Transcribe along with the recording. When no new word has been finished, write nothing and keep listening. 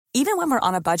Even when we're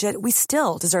on a budget, we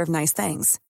still deserve nice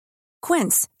things.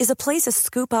 Quince is a place to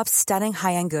scoop up stunning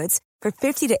high-end goods for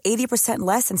 50 to 80%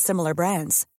 less than similar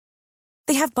brands.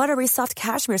 They have buttery soft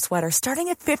cashmere sweaters starting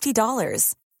at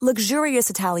 $50, luxurious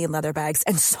Italian leather bags,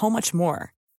 and so much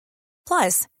more.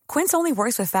 Plus, Quince only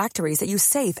works with factories that use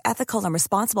safe, ethical, and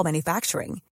responsible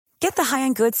manufacturing. Get the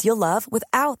high-end goods you'll love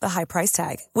without the high price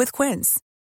tag with Quince.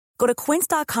 Go to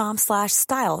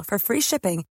quince.com/style for free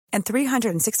shipping and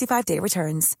 365-day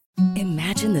returns.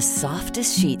 Imagine the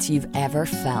softest sheets you've ever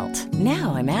felt.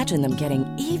 Now imagine them getting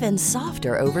even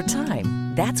softer over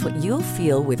time. That's what you'll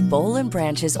feel with Boll &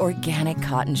 Branch's organic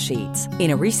cotton sheets.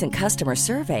 In a recent customer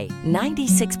survey,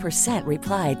 96%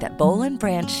 replied that Boll &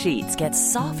 Branch sheets get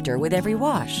softer with every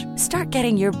wash. Start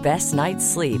getting your best night's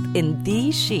sleep in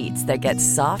these sheets that get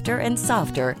softer and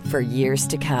softer for years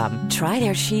to come. Try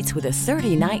their sheets with a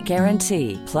 30-night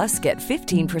guarantee. Plus, get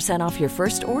 15% off your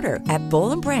first order at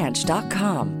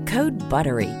bollandbranch.com. Code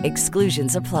BUTTERY.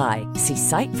 Exclusions apply. See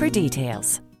site for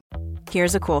details.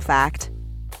 Here's a cool fact.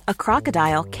 A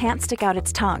crocodile can't stick out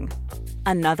its tongue.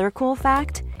 Another cool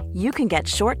fact, you can get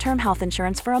short-term health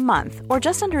insurance for a month or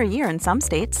just under a year in some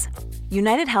states.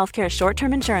 United Healthcare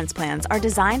short-term insurance plans are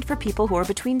designed for people who are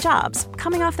between jobs,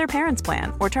 coming off their parents'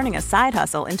 plan, or turning a side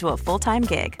hustle into a full-time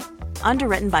gig.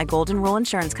 Underwritten by Golden Rule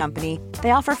Insurance Company,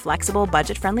 they offer flexible,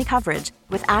 budget-friendly coverage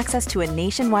with access to a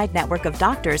nationwide network of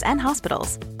doctors and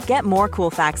hospitals. Get more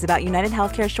cool facts about United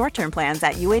Healthcare short-term plans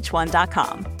at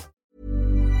uh1.com.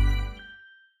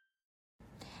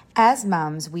 As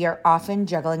moms, we are often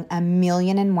juggling a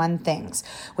million and one things.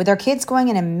 With our kids going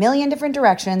in a million different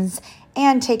directions,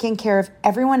 and taking care of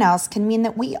everyone else can mean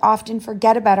that we often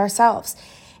forget about ourselves.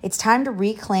 It's time to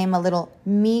reclaim a little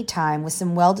me time with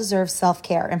some well-deserved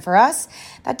self-care. And for us,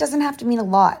 that doesn't have to mean a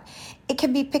lot. It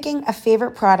can be picking a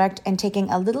favorite product and taking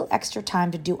a little extra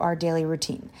time to do our daily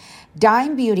routine.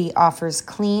 Dime Beauty offers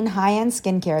clean, high-end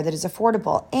skincare that is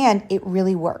affordable, and it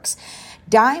really works.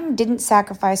 Dime didn't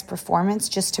sacrifice performance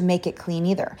just to make it clean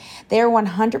either. They are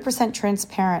 100%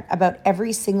 transparent about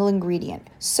every single ingredient,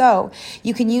 so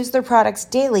you can use their products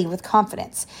daily with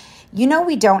confidence. You know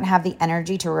we don't have the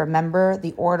energy to remember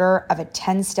the order of a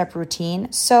 10-step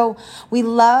routine, so we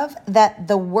love that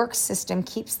the work system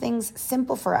keeps things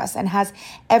simple for us and has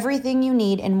everything you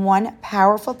need in one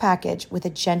powerful package with a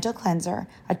gentle cleanser,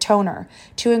 a toner,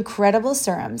 2 incredible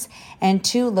serums, and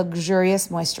 2 luxurious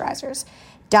moisturizers.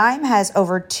 Dime has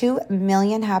over 2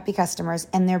 million happy customers,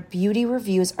 and their beauty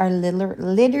reviews are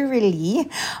literally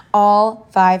all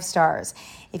 5 stars.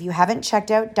 If you haven't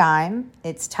checked out Dime,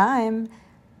 it's time.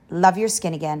 Love your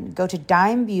skin again. Go to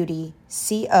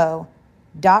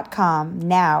dimebeautyco.com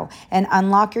now and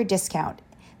unlock your discount.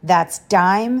 That's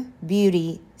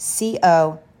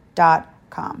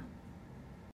dimebeautyco.com.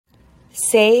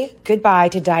 Say goodbye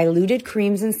to diluted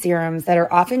creams and serums that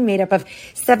are often made up of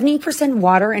 70%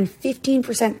 water and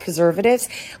 15% preservatives,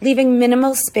 leaving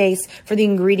minimal space for the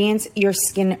ingredients your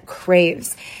skin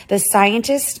craves. The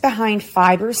scientists behind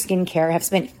Fiber Skincare have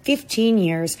spent 15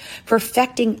 years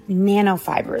perfecting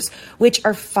nanofibers, which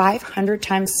are 500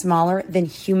 times smaller than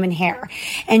human hair.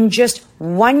 And just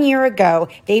 1 year ago,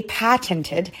 they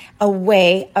patented a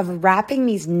way of wrapping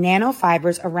these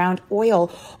nanofibers around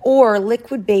oil or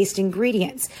liquid-based ingredients.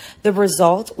 The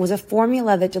result was a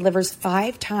formula that delivers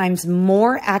 5 times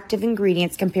more active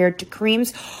ingredients compared to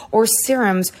creams or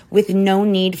serums with no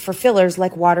need for fillers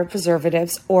like water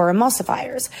preservatives or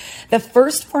emulsifiers. The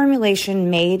first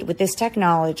formulation made with this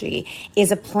technology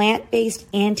is a plant-based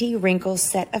anti-wrinkle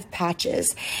set of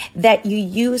patches that you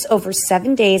use over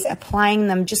 7 days, applying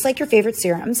them just like your favorite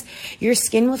serums. Your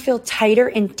skin will feel tighter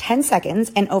in 10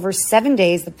 seconds, and over 7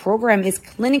 days, the program is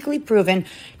clinically proven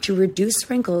to reduce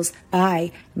wrinkles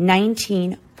by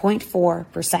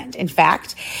 19.4%. In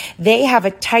fact, they have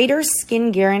a tighter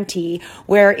skin guarantee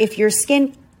where if your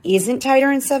skin isn't tighter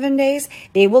in 7 days,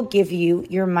 they will give you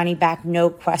your money back, no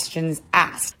questions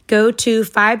asked. Go to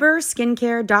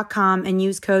fiberskincare.com and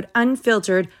use code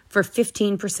UNFILTERED for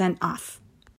 15% off.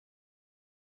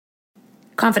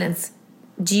 Confidence.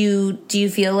 Do you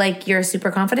feel like you're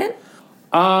super confident?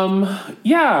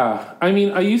 Yeah. I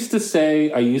mean, I used to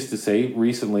say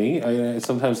recently,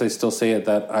 sometimes I still say it,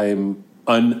 that I'm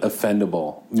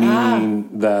unoffendable,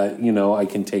 meaning that, I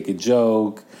can take a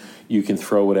joke, you can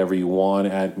throw whatever you want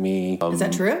at me. Is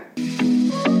that true?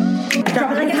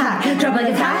 Drop it like it's hot, drop it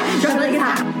like it's hot, drop it like it's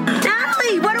hot.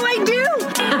 Natalie, what do I do?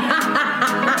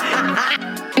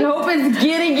 I hope it's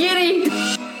giddy.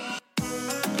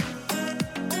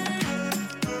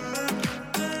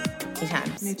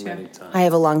 Me too. I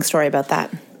have a long story about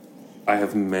that. I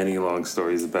have many long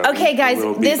stories about Okay, guys,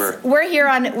 Little Beaver. we're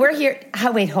here.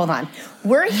 Wait, hold on.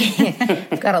 We're here.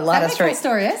 I've got a lot of stories.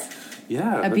 Story is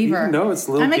Yeah, a beaver. No, it's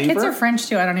Little and my Beaver. kids are French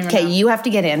too. I don't even know. Okay, you have to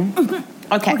get in.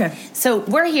 Okay. So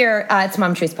we're here. It's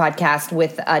Mom Truth's podcast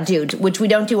with Dude, which we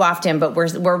don't do often, but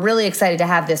we're really excited to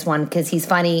have this one because he's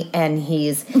funny and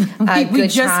he's a we good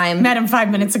just time. met him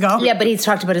 5 minutes ago. Yeah, but he's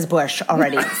talked about his bush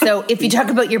already. So if you talk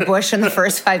about your bush in the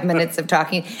first 5 minutes of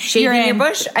talking, shaving your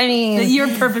bush, I mean, you're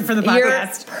perfect for the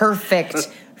podcast. You're perfect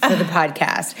for the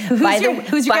podcast.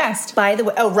 Who's your guest? By the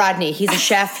way, Rodney. He's a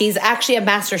chef. He's actually a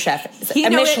master chef.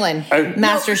 Michelin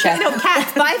master chef. No, Kat,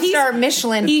 5-star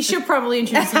Michelin. He should probably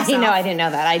introduce himself. I know. I didn't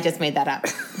know that. I just made that up.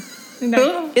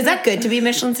 No. Is that good to be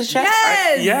Michelin's chef?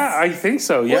 Yes. Yeah, I think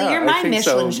so. Yeah, Well, you're my I think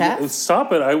Michelin so. chef.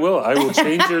 Stop it! I will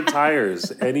change your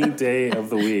tires any day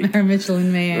of the week. Our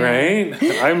Michelin man.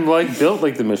 Right? I'm like built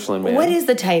like the Michelin Man. What is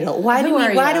the title? Why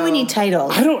do we need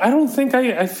titles? I don't think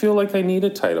I feel like I need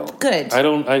a title. Good.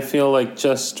 I feel like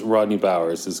just Rodney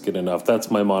Bowers is good enough.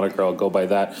 That's my moniker. I'll go by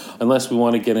that. Unless we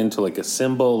want to get into like a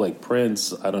symbol like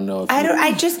Prince. I don't know if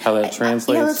how that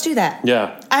translates. Yeah, let's do that.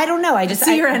 Yeah. I don't know.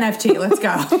 See your NFT. Let's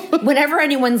go. Whenever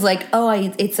anyone's like,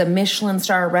 it's a Michelin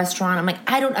star restaurant, I'm like,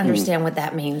 I don't understand what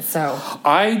that means. So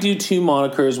I do two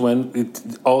monikers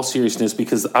all seriousness,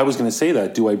 because I was going to say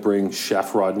that. Do I bring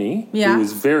Chef Rodney? Yeah. Who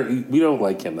is we don't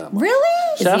like him that much.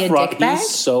 Really? Chef Is he a dickbag? He's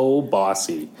so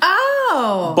bossy.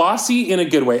 Oh. Bossy in a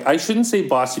good way. I shouldn't say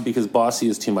bossy because bossy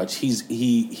is too much.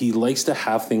 He likes to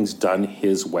have things done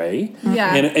his way.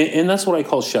 Yeah. And that's what I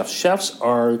call chefs. Chefs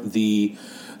are the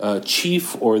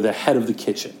chief or the head of the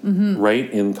kitchen, right?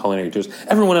 In culinary terms.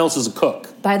 Everyone else is a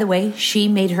cook. by the way, she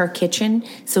made her kitchen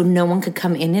so no one could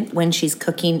come in it when she's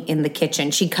cooking in the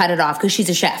kitchen. She cut it off because she's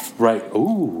a chef. Right.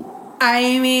 Ooh.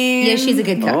 I mean, Yeah, she's a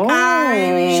good cook. I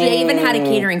mean, She even had a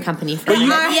catering company for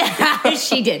that. Yeah,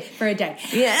 she did. for a day.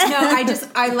 Yeah. No,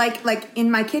 I like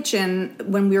in my kitchen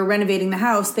when we were renovating the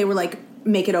house, they were like,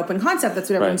 make it open concept.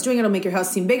 That's what everyone's doing. It'll make your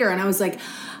house seem bigger. And I was like,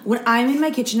 when I'm in my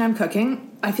kitchen, I'm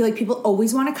cooking, I feel like people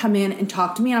always want to come in and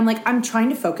talk to me. And I'm like, I'm trying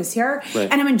to focus here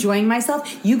and I'm enjoying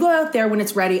myself. You go out there when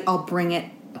it's ready, I'll bring it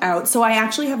out. So I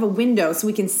actually have a window so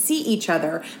we can see each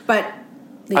other. But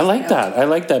I like that. I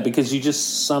like that because you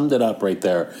just summed it up right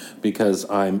there, because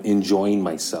I'm enjoying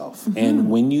myself. And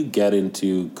when you get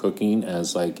into cooking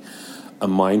as like a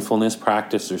mindfulness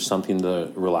practice or something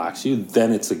to relax you,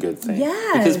 then it's a good thing.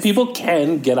 Yes. Because people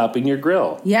can get up in your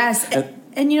grill. Yes.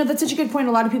 And you know, that's such a good point.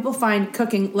 A lot of people find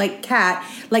cooking, like Kat,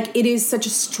 like it is such a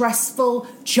stressful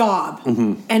job.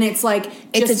 And it's like,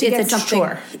 just to get something.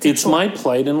 chore. It's my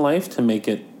plight in life to make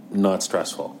it not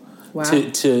stressful. Wow.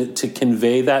 To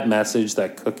convey that message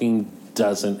that cooking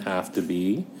doesn't have to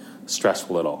be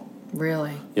stressful at all.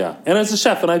 Really? Yeah. And as a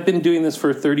chef, and I've been doing this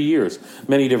for 30 years,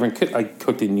 many different, I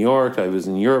cooked in New York, I was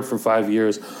in Europe for 5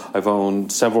 years, I've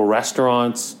owned several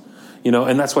restaurants, you know,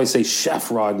 and that's why I say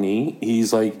Chef Rodney,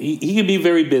 he's like, he can be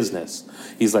very business.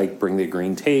 He's like, bring the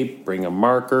green tape, bring a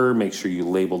marker, make sure you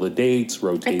label the dates,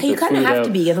 rotate the food out. You kind of have to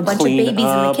be. You have a bunch of babies in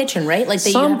the kitchen, right? Like that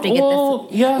you have to get the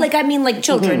yeah. Like, I mean, like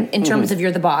children in terms of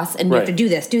you're the boss and you have to do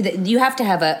this, do that. You have to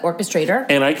have an orchestrator.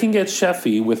 And I can get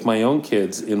chefy with my own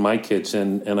kids in my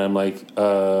kitchen, and I'm like,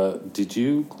 did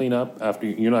you clean up after?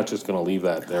 You're not just going to leave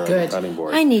that there on the cutting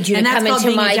board. I need you to come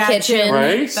into my kitchen. Too.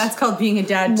 Right? That's called being a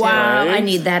dad too. Wow, Right? I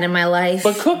need that in my life.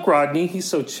 But cook Rodney, he's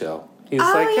so chill. He's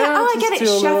like, I get it.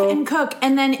 just do a Chef little- and cook.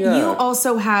 And then you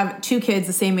also have 2 kids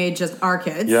the same age as our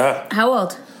kids. Yeah. How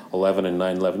old?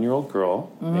 11-year-old girl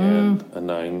and a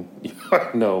 9.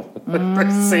 No, I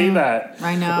say that.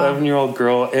 I know. 11-year-old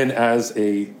girl, and as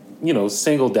a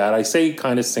single dad, I say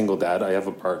kind of single dad. I have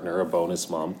a partner, a bonus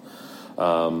mom,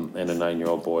 and a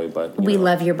 9-year-old boy. But We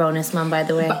love your bonus mom, by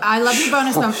the way. I love your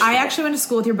bonus mom. I actually went to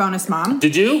school with your bonus mom.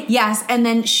 Did you? Yes. And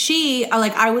then she,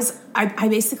 I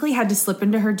basically had to slip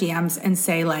into her DMs and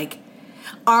say, like,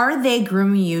 are they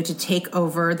grooming you to take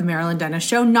over the Marilyn Dennis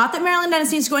show? Not that Marilyn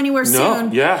Dennis needs to go anywhere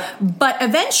soon. Yeah. But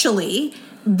eventually,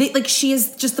 she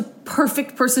is just the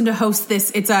perfect person to host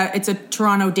this. It's a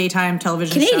Toronto daytime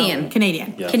television show.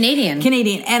 Canadian. Yeah.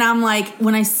 Canadian. And I'm like,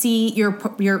 when I see your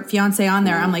fiance on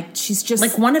there, I'm like, she's just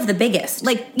like one of the biggest.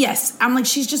 Like, yes. I'm like,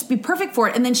 she's just be perfect for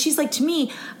it. And then she's like to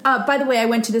me, by the way, I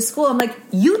went to this school. I'm like,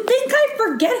 you think I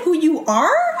forget who you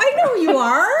are? I know who you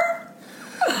are.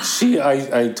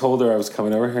 I told her I was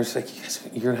coming over here. She's like, you guys,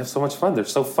 you're gonna have so much fun. They're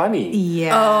so funny.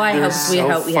 Yeah. Oh, I They're hope we so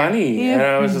hope. funny. Yeah. And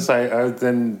I was just like,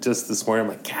 then just this morning,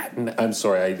 I'm like, Kat, I'm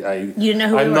sorry. You didn't know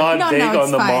who I'm we not were. big No,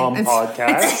 on the it's mom fine.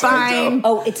 podcast. It's fine.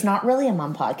 Oh, it's not really a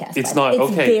mom podcast. It's by the way.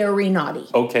 not, okay. It's very naughty.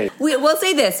 Okay. We'll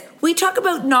say this. We talk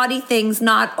about naughty things,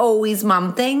 not always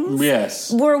mom things.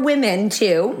 Yes. We're women,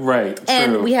 too. Right,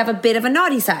 And true. we have a bit of a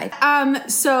naughty side.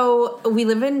 So we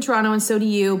live in Toronto, and so do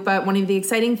you. But one of the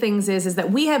exciting things is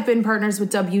that we have been partners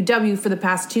with WW for the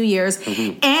past 2 years,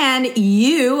 and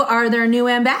you are their new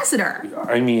ambassador.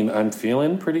 I mean, I'm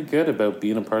feeling pretty good about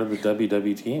being a part of the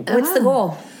WW team. What's the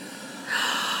goal?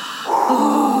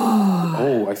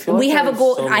 Oh, I feel like We have a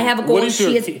goal. I have a goal. What is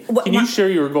your, can you share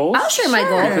your goals? I'll share my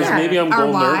goal. Because Yeah. maybe I'm Our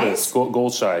goal whys? nervous, goal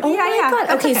shy. Oh my God.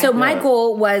 That's Okay, so my Yeah.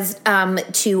 goal was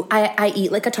I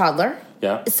eat like a toddler.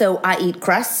 Yeah. So I eat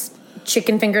crusts,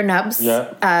 chicken finger nubs,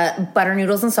 butter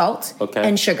noodles and salt, Okay.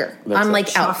 and sugar. That's I'm it.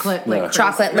 like Elf. Chocolate, like crazy.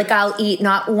 Chocolate. Like I'll eat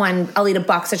I'll eat a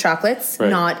box of chocolates,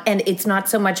 Right. and it's not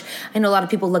so much. I know a lot of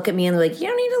people look at me and they're like, "You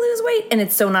don't need to lose weight," and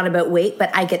it's so not about weight. But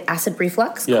I get acid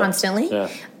reflux constantly. Yeah.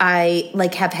 I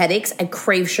have headaches. I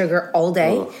crave sugar all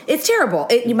day. Ugh. It's terrible.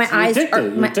 My eyes addicted. are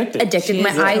You're addicted. addicted. She My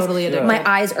is eyes, totally addicted. my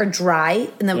eyes are dry,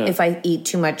 and then Yeah. if I eat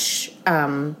too much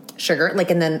sugar, like,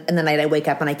 and then in the night I wake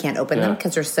up and I can't open them Yeah.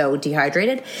 because they're so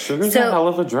dehydrated. Sugar's a hell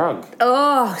of a drug.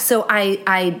 Oh, so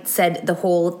I said the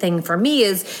whole thing for me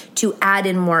is to add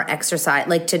in more exercise.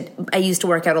 I used to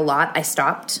work out a lot. I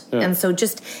stopped. Yeah. And so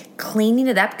just cleaning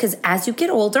it up, because as you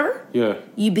get older, Yeah.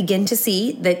 you begin to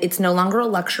see that it's no longer a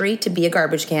luxury to be a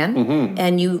garbage can.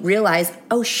 And you realize,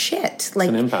 oh shit. Like,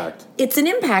 an impact. It's an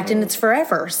impact and it's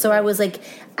forever. So I was like,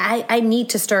 I need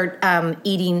to start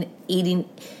eating.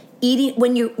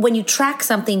 When you track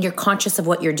something, you're conscious of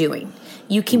what you're doing.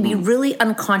 You can be really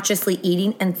unconsciously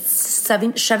eating and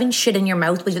shoving shit in your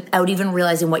mouth without even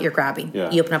realizing what you're grabbing. Yeah.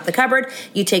 You open up the cupboard,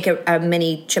 you take a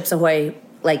mini Chips Ahoy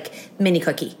mini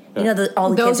cookie. You know, all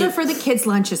the Those kids are for the kids'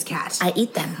 lunches, Kat. I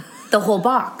eat them. The whole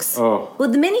box. Oh. Well,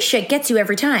 the mini shit gets you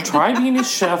every time. Try being a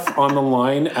chef on the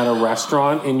line at a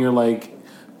restaurant and you're like,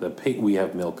 we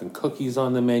have milk and cookies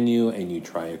on the menu, and you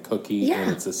try a cookie and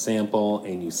it's a sample,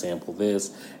 and you sample this,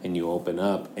 and you open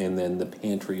up, and then the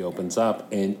pantry opens up,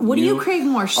 and What do you crave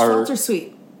more, salt or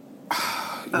sweet?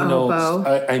 both.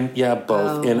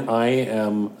 Both. And I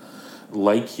am,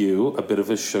 like you, a bit of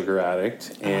a sugar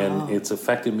addict, and it's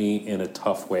affected me in a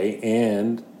tough way.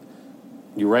 And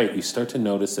you're right, you start to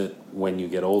notice it when you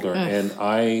get older. And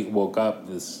I woke up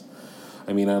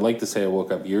I like to say I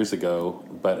woke up years ago,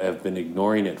 but I've been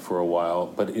ignoring it for a while.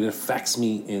 But it affects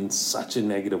me in such a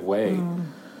negative way.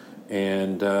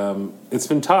 And it's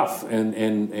been tough.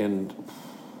 And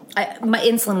my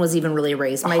insulin was even really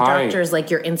raised. My doctor's like,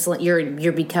 your insulin,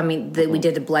 you're becoming. We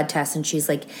did a blood test, and she's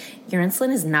like, your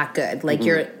insulin is not good. Like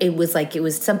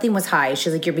something was high.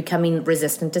 She's like, you're becoming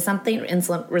resistant to something,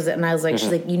 insulin resistant. And I was like,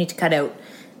 she's like, you need to cut out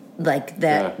like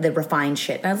the refined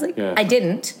shit. And I was like, I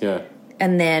didn't. Yeah.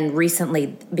 And then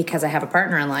recently, because I have a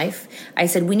partner in life, I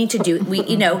said, we need to do,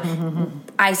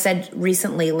 I said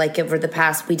recently, like over the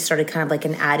past, we started kind of like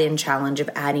an add-in challenge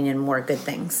of adding in more good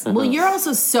things. Well, you're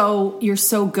also you're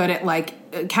so good at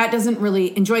Kat doesn't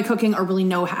really enjoy cooking or really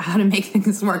know how to make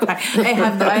things work. I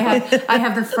have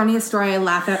the funniest story I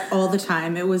laugh at all the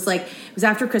time. It was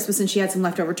after Christmas and she had some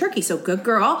leftover turkey. So good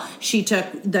girl. She took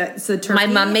the turkey. My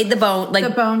mom made the bone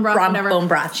broth, whatever. Bone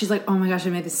broth. She's like, oh my gosh,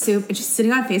 I made this soup, and she's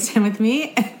sitting on FaceTime with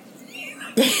me.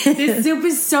 This soup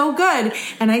is so good,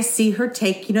 and I see her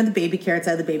take the baby carrots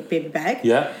out of the baby bag.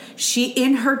 Yeah. She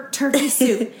in her turkey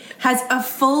soup has a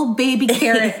full baby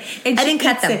carrot. And I didn't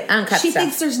cut them. I don't cut She stuff.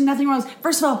 thinks there's nothing wrong.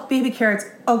 First of all, baby carrots.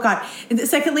 Oh God. And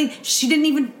secondly, she didn't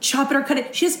even chop it or cut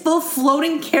it. She has full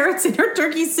floating carrots in her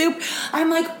turkey soup. I'm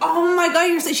like, oh my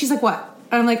God. She's like, what?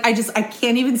 I'm like, I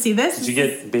can't even see this. Did you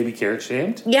get baby carrot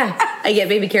shamed? Yeah, I get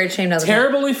baby carrot shamed all the time.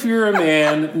 Terrible if you're a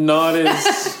man, not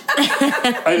as...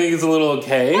 I think it's a little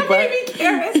okay, but... Baby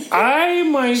carrot. I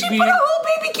might She be... put a whole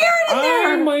baby carrot in there.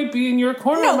 I might be in your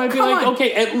corner. No, I might be come like, on.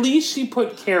 okay, at least she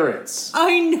put carrots.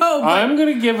 I know. But I'm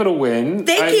going to give it a win.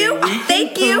 Thank you. We can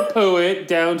Thank you. poo it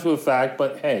down to a fact,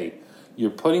 but hey, you're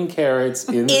putting carrots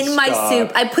in my stock.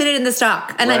 soup. I put it in the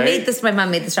stock, and I Right? made this. My mom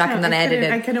made the stock, and then I added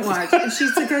I it. couldn't watch. And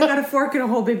she's like, I got a fork and a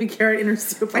whole baby carrot in her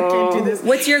soup. I can't do this.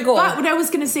 What's your goal? But what I was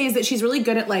going to say is that she's really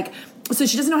good at so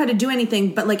she doesn't know how to do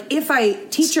anything, but if I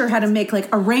teach her how to make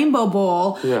a rainbow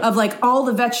bowl of all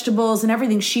the vegetables and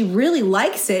everything, she really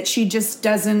likes it. She just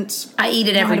doesn't. I eat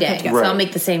it every day, so Right. I'll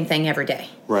make the same thing every day.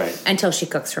 Right. Until she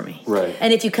cooks for me. Right.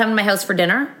 And if you come to my house for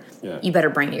dinner, Yeah. you better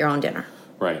bring your own dinner.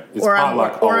 Right. It's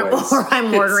potluck always. Or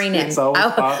I'm ordering in.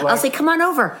 I'll say, come on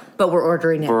over, but we're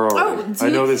ordering in. I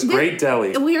know this great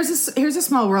deli. Here's a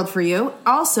small world for you.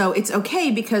 Also, it's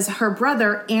okay because her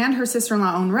brother and her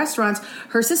sister-in-law own restaurants.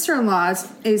 Her sister-in-law's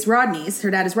is Rodney's. Her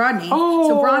dad is Rodney.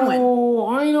 So Bronwyn. Oh,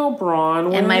 I know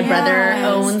Bronwyn. And my brother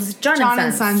owns John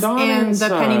and Sons and the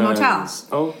Penny Motel.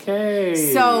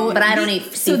 Okay. So, but I don't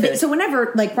eat seafood. So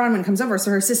whenever like Bronwyn comes over,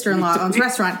 so her sister-in-law owns a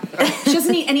restaurant. She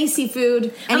doesn't eat any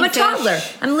seafood. I'm a toddler.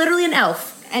 I'm literally an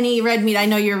elf. Any red meat. I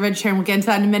know you're a vegetarian. We'll get into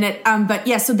that in a minute. But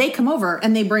yeah, so they come over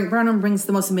and Bronwyn brings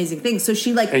the most amazing things. So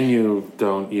she like. And you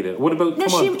don't eat it. What about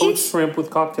poached shrimp with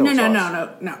cocktail sauce?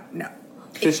 No.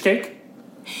 Fish cake?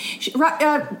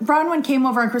 Bronwyn came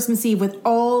over on Christmas Eve with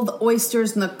all the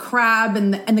oysters and the crab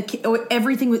and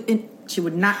everything. She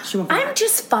won't. I'm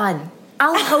just fun.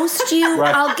 I'll host you.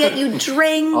 Right. I'll get you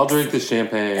drinks. I'll drink the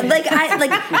champagne.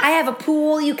 I have a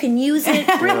pool. You can use it.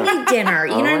 Bring me dinner.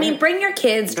 You know what I mean? Bring your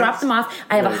kids. Drop them off.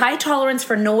 I have a high tolerance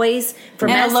for noise.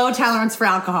 And a low tolerance for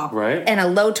alcohol. Right. And a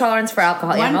low tolerance for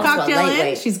alcohol. One cocktail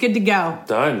in, she's good to go.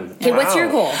 Done. Okay, what's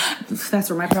your goal? That's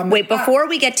where my problem is. Wait, before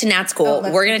we get to Nat's goal,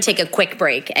 we're going to take a quick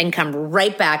break and come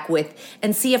right back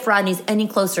and see if Rodney's any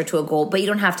closer to a goal. But you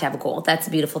don't have to have a goal. That's a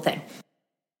beautiful thing.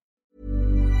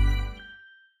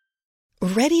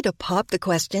 Ready to pop the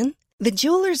question? The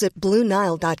jewelers at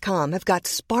BlueNile.com have got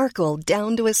sparkle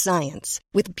down to a science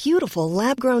with beautiful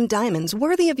lab-grown diamonds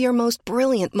worthy of your most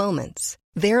brilliant moments.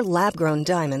 Their lab-grown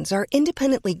diamonds are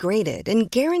independently graded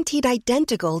and guaranteed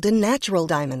identical to natural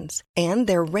diamonds, and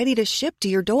they're ready to ship to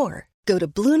your door. Go to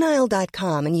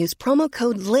BlueNile.com and use promo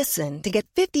code LISTEN to get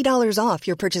 $50 off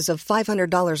your purchase of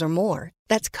 $500 or more.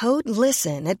 That's code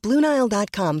LISTEN at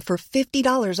BlueNile.com for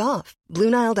 $50 off.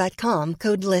 BlueNile.com,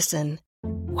 code LISTEN.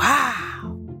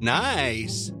 Wow.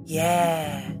 Nice.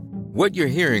 Yeah. What you're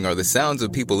hearing are the sounds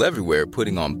of people everywhere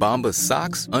putting on Bombas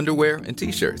socks, underwear, and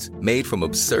T-shirts made from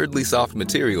absurdly soft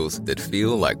materials that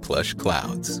feel like plush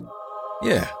clouds.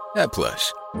 Yeah, that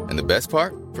plush. And the best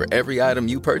part? For every item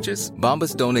you purchase,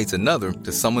 Bombas donates another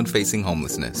to someone facing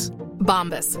homelessness.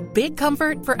 Bombas. Big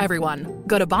comfort for everyone.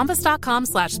 Go to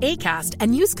bombas.com/ACAST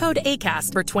and use code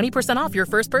ACAST for 20% off your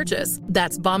first purchase.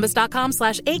 That's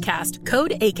bombas.com/ACAST.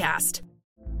 Code ACAST.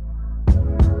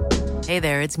 Hey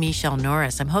there, it's Michelle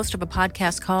Norris. I'm host of a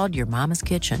podcast called Your Mama's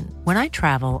Kitchen. When I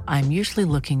travel, I'm usually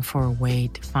looking for a way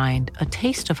to find a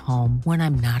taste of home when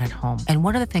I'm not at home. And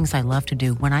one of the things I love to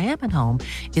do when I am at home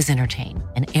is entertain.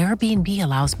 And Airbnb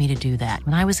allows me to do that.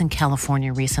 When I was in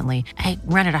California recently, I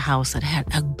rented a house that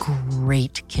had a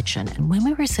great kitchen. And when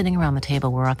we were sitting around the table,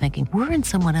 we were all thinking, we're in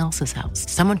someone else's house.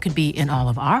 Someone could be in all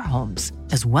of our homes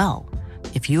as well.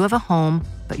 If you have a home,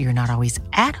 but you're not always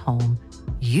at home,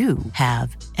 you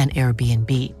have an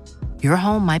Airbnb. Your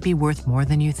home might be worth more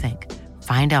than you think.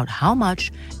 Find out how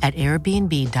much at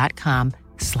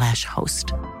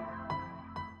airbnb.com/host.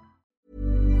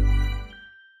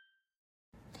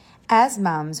 As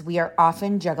moms, we are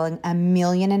often juggling a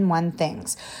million and one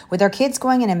things. With our kids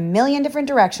going in a million different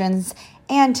directions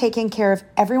and taking care of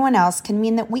everyone else can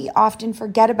mean that we often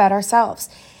forget about ourselves.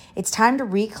 It's time to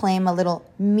reclaim a little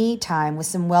me time with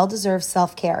some well-deserved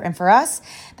self-care. And for us,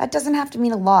 that doesn't have to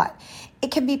mean a lot. It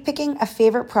can be picking a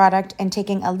favorite product and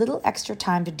taking a little extra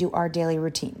time to do our daily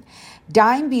routine.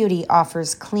 Dime Beauty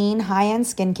offers clean, high-end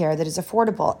skincare that is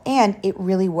affordable, and it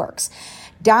really works.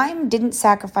 Dime didn't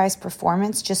sacrifice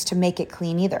performance just to make it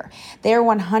clean either. They are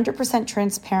 100%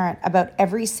 transparent about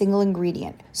every single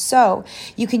ingredient, so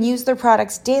you can use their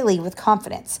products daily with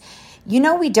confidence. You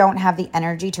know we don't have the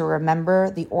energy to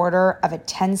remember the order of a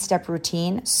 10-step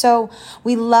routine, so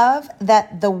we love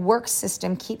that the work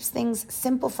system keeps things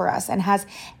simple for us and has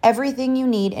everything you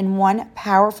need in one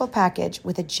powerful package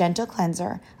with a gentle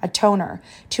cleanser, a toner,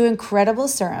 2 incredible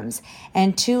serums,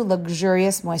 and 2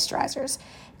 luxurious moisturizers.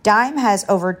 Dime has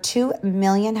over 2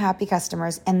 million happy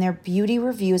customers, and their beauty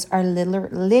reviews are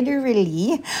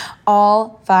literally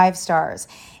all 5 stars.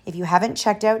 If you haven't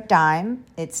checked out Dime,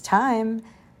 it's time.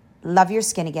 Love your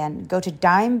skin again. Go to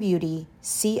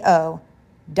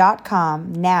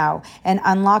dimebeautyco.com now and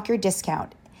unlock your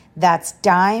discount. That's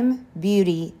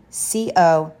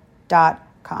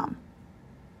dimebeautyco.com.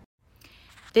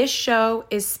 This show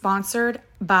is sponsored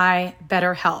by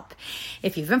BetterHelp.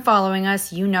 If you've been following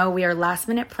us, you know we are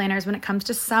last-minute planners when it comes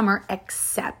to summer,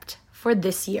 except for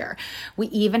this year. We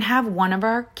even have one of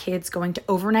our kids going to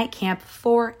overnight camp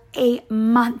for a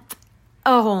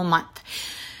whole month.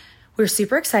 We're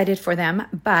super excited for them,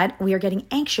 but we are getting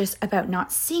anxious about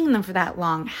not seeing them for that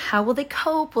long. How will they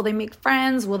cope? Will they make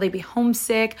friends? Will they be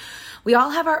homesick? We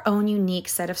all have our own unique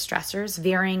set of stressors,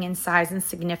 varying in size and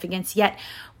significance, yet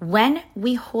when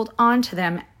we hold on to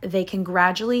them, they can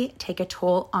gradually take a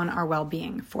toll on our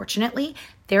well-being. Fortunately,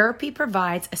 therapy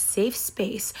provides a safe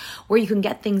space where you can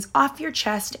get things off your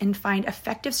chest and find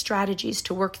effective strategies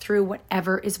to work through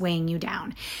whatever is weighing you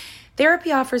down.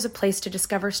 Therapy offers a place to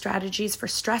discover strategies for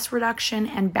stress reduction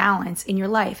and balance in your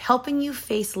life, helping you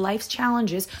face life's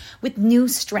challenges with new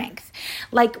strength.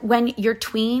 Like when your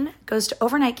tween goes to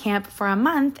overnight camp for a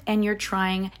month and you're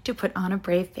trying to put on a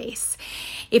brave face.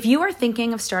 If you are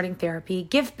thinking of starting therapy,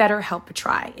 give BetterHelp a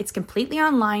try. It's completely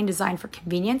online, designed for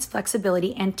convenience,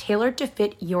 flexibility, and tailored to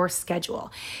fit your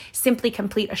schedule. Simply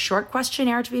complete a short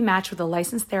questionnaire to be matched with a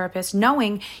licensed therapist,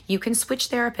 knowing you can switch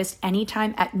therapists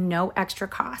anytime at no extra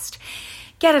cost.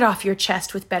 Get it off your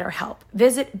chest with BetterHelp.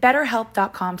 Visit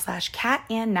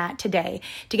betterhelp.com/catandnat today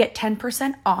to get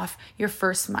 10% off your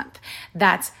first month.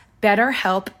 That's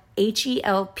BetterHelp,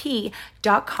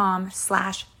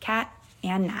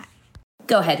 HELP.com/catandnat.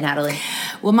 Go ahead, Natalie.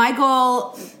 Well, my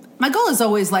goal is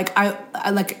always like, I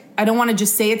don't want to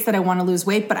just say it's that I want to lose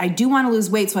weight, but I do want to lose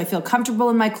weight so I feel comfortable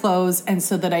in my clothes and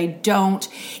so that I don't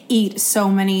eat so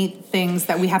many things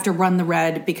that we have to run the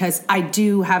red, because I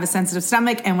do have a sensitive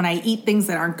stomach, and when I eat things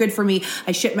that aren't good for me,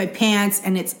 I shit my pants,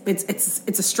 and it's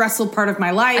a stressful part of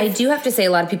my life. I do have to say,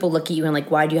 a lot of people look at you and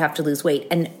like, why do you have to lose weight?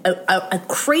 And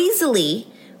crazily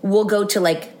will go to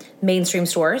like mainstream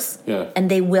stores,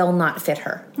 and they will not fit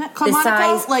her. Club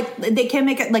Monaco, like they can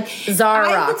make it like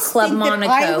Zara, Club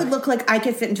Monaco. I would look like I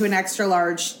could fit into an extra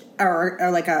large or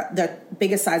like the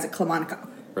biggest size at Club Monaco.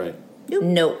 Right.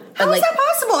 No. How is that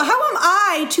possible? How am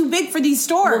I too big for these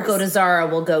stores? We'll go to Zara.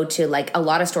 We'll go to like a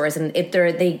lot of stores, and if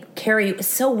they carry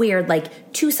so weird,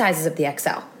 like 2 sizes of the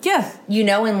XL. Yeah. You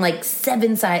know, and like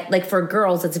 7 size. Like for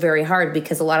girls, it's very hard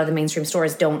because a lot of the mainstream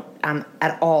stores don't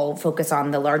at all focus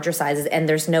on the larger sizes, and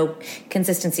there's no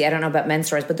consistency. I don't know about men's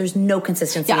stores, but there's no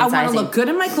consistency. Yeah, in I want to look good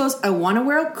in my clothes. I want to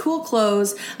wear cool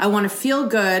clothes. I want to feel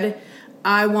good.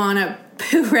 I want to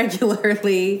poo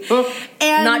regularly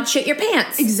and not shit your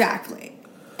pants. Exactly.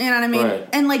 You know what I mean? Right.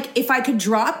 And like, if I could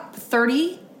drop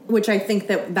 30, which I think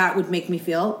that would make me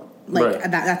feel like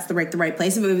that's the right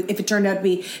place. If it turned out to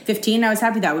be 15, I was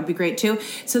happy. That would be great too.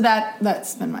 So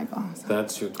that's been my goal. So.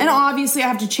 That's your goal. And obviously, I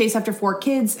have to chase after 4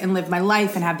 kids and live my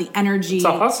life and have the energy. It's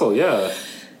a hustle, yeah.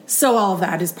 So all of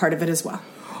that is part of it as well.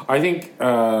 I think.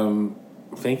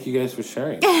 Thank you guys for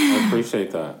sharing. I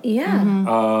appreciate that. Yeah.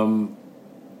 Mm-hmm.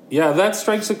 Yeah, that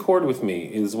strikes a chord with me.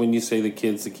 Is when you say the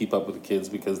kids to keep up with the kids,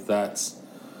 because that's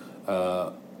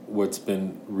what's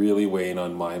been really weighing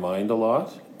on my mind a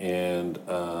lot. And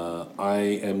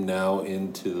I am now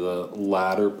into the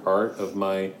latter part of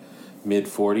my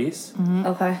mid-40s. Mm-hmm.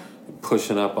 Okay.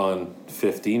 Pushing up on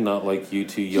 50, not like you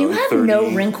two young. You have 30,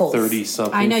 no wrinkles.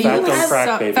 30-something. I know, you fat have don't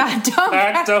crack, baby. Fat don't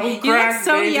crack. You look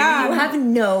so baby. young. You have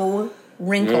no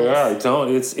wrinkles. Yeah, I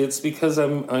don't. It's because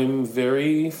I'm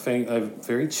very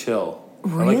chill.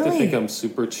 Really? I like to think I'm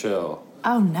super chill.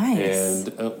 Oh, nice.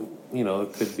 And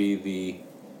it could be the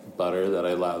butter that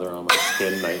I lather on my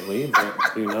skin nightly, but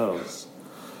who knows?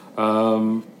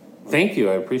 Thank you.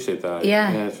 I appreciate that.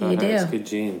 Yeah, you do.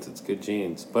 It's good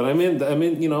genes. But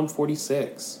I'm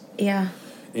 46. Yeah.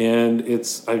 And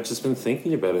I've just been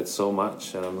thinking about it so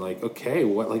much, and I'm like, okay,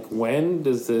 when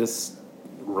does this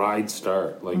ride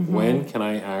start? Like, when can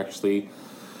I actually?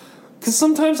 Because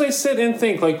sometimes I sit and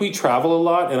think, like, we travel a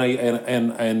lot, and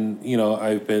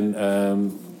I've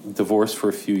been divorced for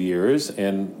a few years,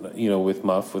 and with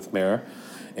Mare,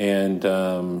 and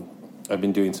I've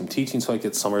been doing some teaching, so I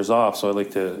get summers off. So I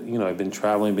like to, I've been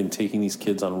traveling, been taking these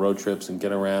kids on road trips and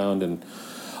get around, and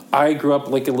I grew up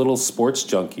like a little sports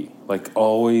junkie, like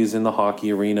always in the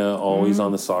hockey arena, always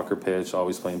on the soccer pitch,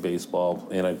 always playing baseball.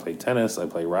 And I played tennis, I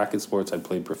played racket sports, I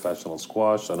played professional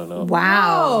squash. I don't know.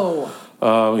 Wow.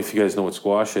 If you guys know what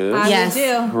squash is. Yes.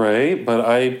 I do. Right? But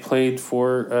I played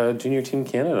for Junior Team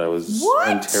Canada. I was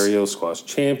Ontario squash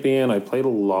champion. I played a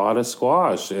lot of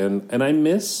squash, and I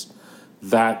miss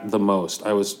that the most.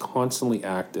 I was constantly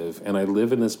active, and I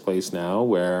live in this place now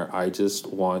where I just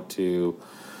want to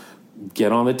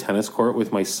get on the tennis court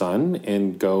with my son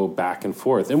and go back and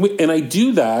forth. And I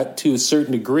do that to a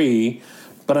certain degree,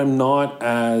 but I'm not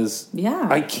as... Yeah.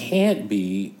 I can't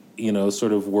be,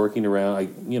 sort of working around,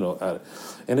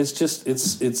 and it's just,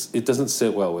 it doesn't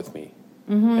sit well with me.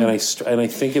 Mm-hmm. And I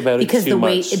think about it too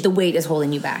much. Because the weight is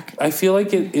holding you back. I feel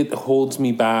like it holds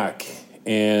me back.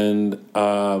 And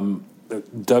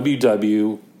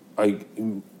WW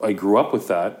I grew up with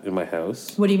that in my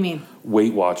house. What do you mean?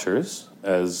 Weight Watchers,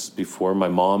 as before. My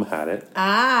mom had it.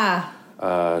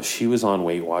 She was on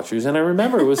Weight Watchers, and I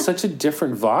remember it was such a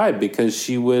different vibe because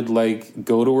she would like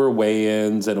go to her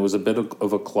weigh-ins, and it was a bit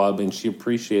of a club, and she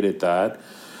appreciated that.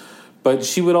 But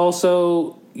she would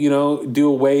also, do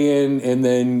a weigh-in and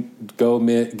then go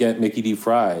get Mickey D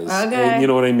fries. Okay. And you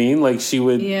know what I mean? Like she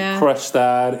would crush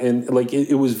that, and like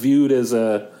it was viewed as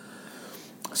so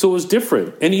it was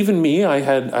different. And even me,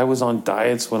 I was on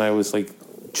diets when I was like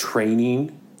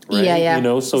training. Right?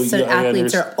 Yeah. So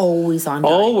athletes are always on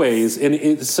diets. Always. And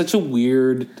it's such a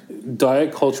weird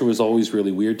diet culture was always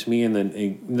really weird to me. And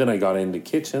then I got into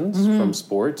kitchens from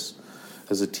sports.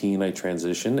 As a teen, I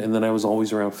transitioned, and then I was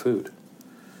always around food.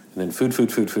 And then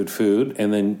food.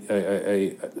 And then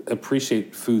I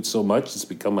appreciate food so much. It's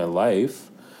become my life.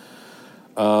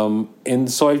 And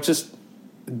so I just,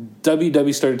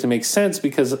 WW started to make sense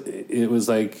because it was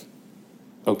like,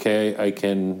 okay, I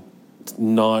can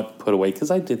not put away, because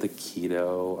I did the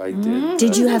keto. I did.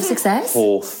 Did you have success?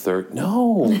 Whole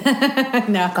no.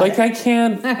 No. Like I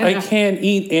can't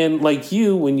eat. And like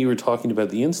you, when you were talking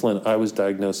about the insulin, I was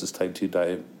diagnosed as type 2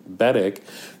 diabetic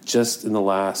just in the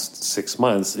last 6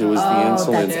 months. It was the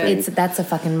insulin thing. That's a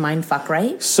fucking mind fuck,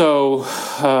 right? So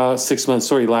 6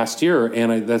 months, last year.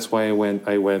 And that's why I went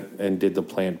and did the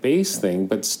plant-based thing.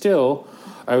 But still,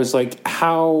 I was like,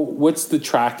 what's the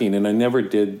tracking? And I never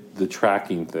did the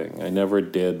tracking thing. I never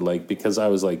did, because I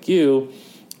was like you,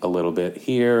 a little bit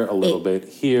here, a little bit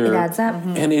here. It adds up.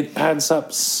 And it adds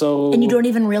up so... And you don't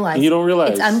even realize. You don't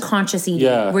realize. It's unconscious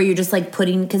eating, where you're just like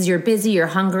putting, because you're busy, you're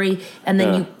hungry, and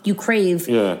then you crave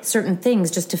certain things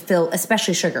just to fill,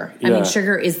 especially sugar. I mean,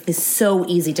 sugar is so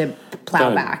easy to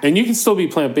plow back. And you can still be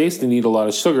plant-based and eat a lot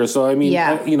of sugar. So, I mean,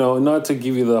 not to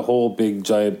give you the whole big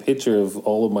giant picture of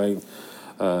all of my...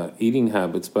 eating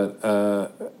habits, but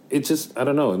it just, I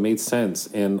don't know, it made sense.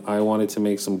 And I wanted to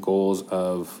make some goals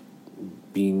of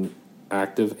being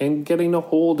active and getting a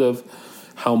hold of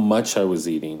how much I was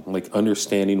eating, like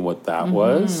understanding what that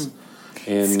was.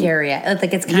 And scary.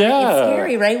 Like it's kind of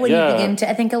scary, right? When you begin to,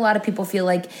 I think a lot of people feel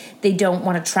like they don't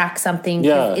want to track something.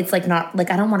 It's like not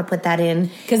like, I don't want to put that in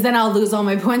because then I'll lose all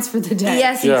my points for the day.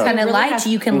 Yes, you kind of lie to,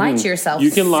 you can lie to yourself. You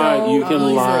can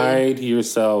lie to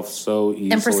yourself so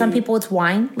easily. And for some people it's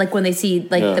wine, like when they see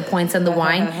like the points on the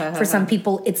wine. For some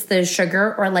people it's the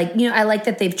sugar, or like, I like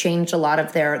that they've changed a lot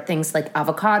of their things, like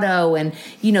avocado, and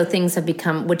things have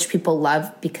become, which people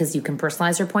love because you can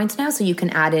personalize your points now, so you can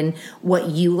add in what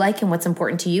you like and what's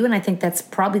important to you. And I think that's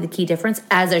probably the key difference.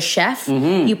 As a chef,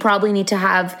 you probably need to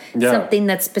have something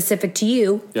that's specific to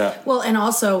you. Yeah. Well, and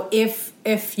also if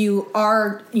you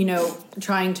are,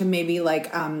 trying to maybe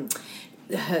like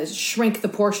shrink the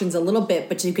portions a little bit,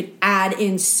 but you could add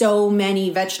in so many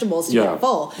vegetables to get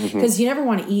full, because you never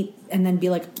want to eat and then be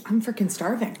like, I'm freaking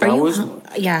starving.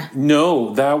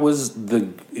 No, that was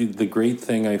the great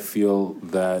thing. I feel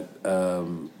that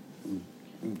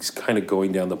kind of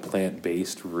going down the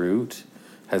plant-based route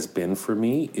has been for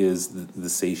me is the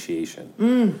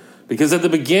satiation. Because at the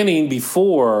beginning,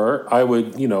 before, I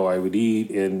would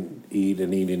eat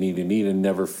and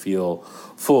never feel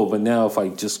full. But now if I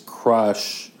just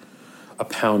crush a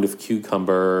pound of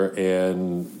cucumber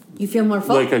and... You feel more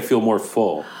full? Like I feel more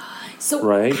full. So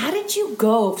right? How did you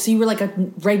go? So you were like a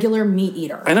regular meat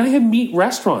eater. And I had meat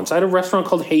restaurants. I had a restaurant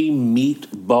called Hey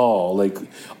Meatball. Like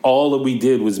all that we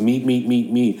did was meat.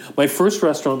 My first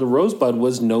restaurant, the Rosebud,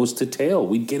 was nose to tail.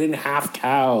 We'd get in half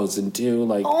cows and do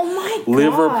like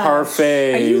liver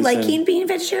parfaits. Are you liking being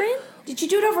vegetarian? Did you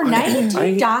do it overnight? Did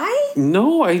you die?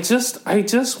 No, I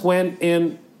just went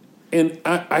in, and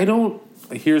I don't.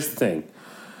 Here's the thing.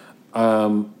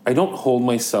 I don't hold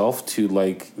myself to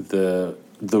like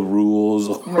the rules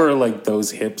or like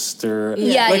those hipster.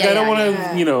 I don't want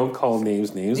to call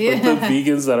names, but the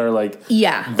vegans that are like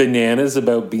bananas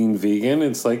about being vegan,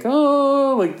 it's like,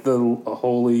 oh, like the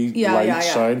holy light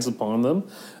shines upon them.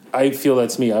 I feel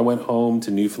that's me. I went home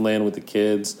to Newfoundland with the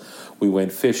kids. We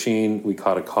went fishing. We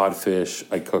caught a codfish.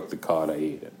 I cooked the cod. I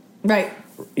ate it. Right.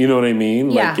 You know what I mean?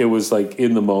 Yeah. Like it was like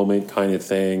in the moment kind of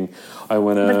thing. I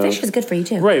went. But fish is good for you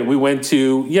too, right? We went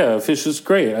to fish is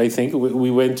great. I think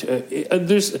we went.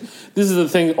 This is the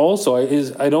thing. Also,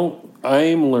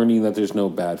 I'm learning that there's no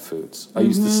bad foods. I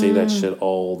used to say that shit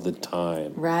all the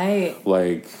time. Right.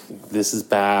 Like this is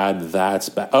bad. That's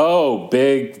bad. Oh,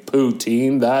 big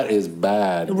poutine. That is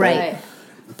bad. Right.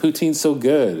 poutine's so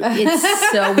good.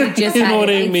 It's so we just you had know what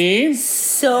it. I mean?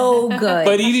 So good.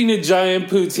 But eating a giant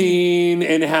poutine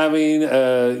and having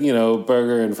a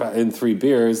burger and 3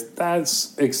 beers,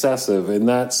 that's excessive, and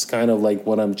that's kind of like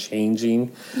what I'm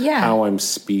changing. Yeah. How I'm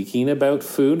speaking about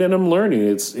food, and I'm learning.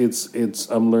 It's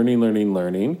I'm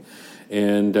learning,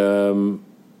 and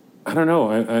I don't know.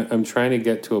 I'm trying to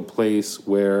get to a place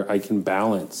where I can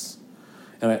balance,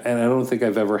 and I don't think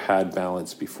I've ever had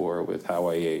balance before with how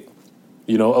I ate.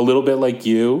 A little bit like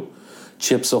you.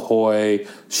 Chips Ahoy,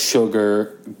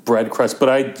 sugar, bread crust.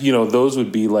 But those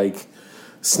would be like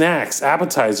snacks,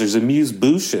 appetizers,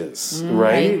 amuse-bouches,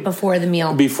 right? Before the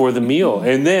meal. Before the meal.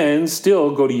 And then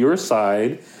still go to your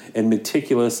side and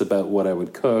meticulous about what I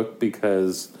would cook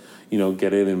because,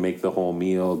 get in and make the whole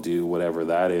meal, do whatever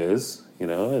that is,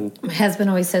 and my husband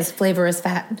always says flavor is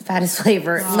fat, fat is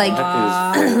flavor.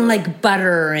 Like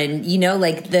butter and,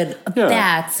 like the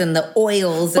fats and the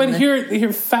oils. But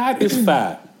here, fat is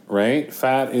fat. Right?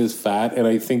 Fat is fat, and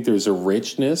I think there's a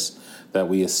richness that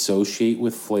we associate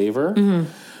with flavor.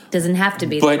 Mm-hmm. Doesn't have to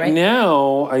be, but right?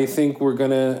 now I think we're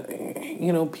gonna,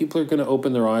 people are gonna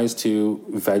open their eyes to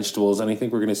vegetables, and I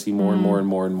think we're gonna see more and more and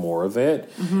more and more of it,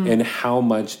 and how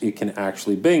much it can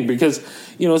actually bring. Because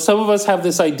some of us have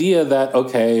this idea that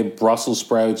Brussels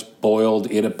sprouts boiled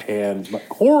in a pan,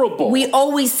 horrible. We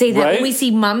always say that right? when we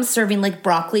see moms serving like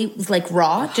broccoli, like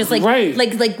raw, just like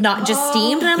not just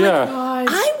steamed. And I'm like,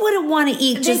 I wouldn't want to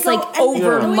eat just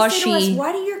over mushy.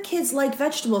 Why do your kids like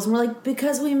vegetables? And we're like,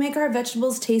 because we make our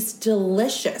vegetables taste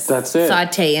delicious. That's it.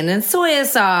 Sauteing in soy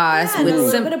sauce with a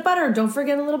little bit of butter. Don't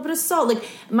forget a little bit of salt. Like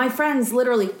my friends,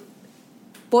 literally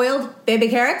boiled baby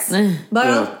carrots,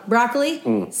 boiled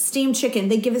broccoli, steamed chicken.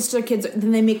 They give this to their kids,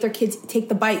 then they make their kids take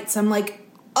the bites. I'm like,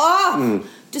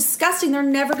 disgusting. They're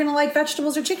never going to like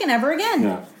vegetables or chicken ever again.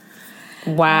 Yeah.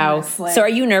 Wow. Honestly. So are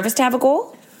you nervous to have a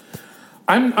goal?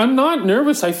 I'm not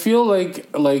nervous. I feel like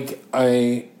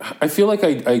I feel like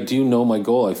I do know my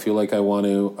goal. I feel like I want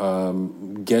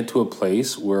to get to a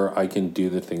place where I can do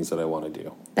the things that I want to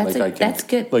do. That's that's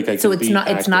good. Like so it's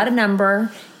not a number.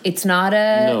 It's not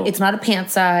a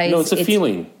pant size. No, it's a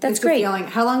feeling. That's great. Feeling.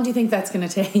 How long do you think that's going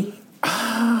to take?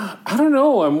 I don't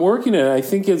know. I'm working it. I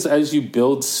think it's as you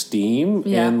build steam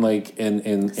and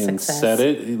and set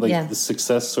it, the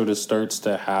success sort of starts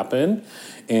to happen.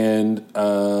 And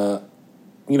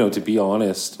to be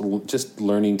honest, just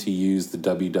learning to use the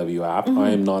WW app.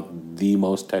 I am not the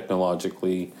most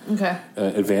technologically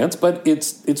advanced, but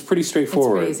it's pretty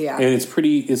straightforward. It's pretty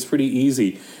easy, and it's pretty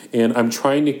easy. And I'm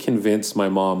trying to convince my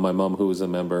mom who was a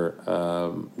member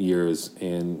years,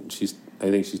 and I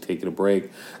think she's taking a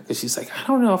break because she's like, I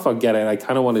don't know if I'll get it. I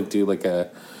kind of want to do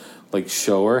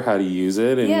show her how to use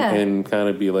it and kind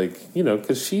of be like,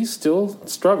 because she still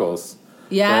struggles.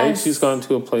 Yeah, right? She's gotten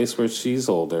to a place where she's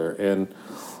older, and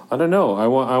I don't know. I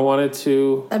wanted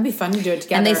to. That'd be fun to do it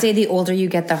together. And they say the older you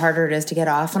get, the harder it is to get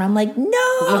off. And I'm like, no.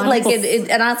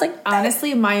 And I was like,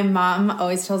 honestly, my mom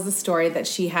always tells the story that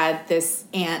she had this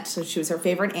aunt. So she was her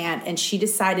favorite aunt, and she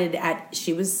decided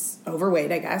she was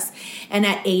overweight, I guess. And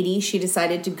at 80, she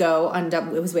decided to go on.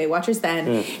 It was Weight Watchers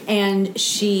then, and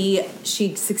she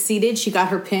succeeded. She got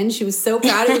her pin. She was so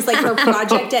proud. It was like her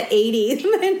project at 80. and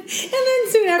then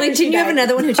soon after, wait, didn't you have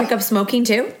another one who took up smoking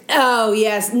too? Oh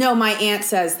yes, no. My aunt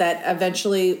says that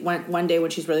eventually, one day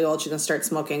when she's really old, she's gonna start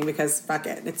smoking because fuck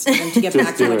it, it's time to get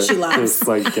back to what she loves.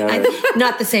 Just get it.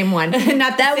 Not the same one.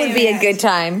 Not that would be a good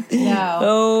time. No.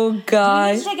 Oh God. Do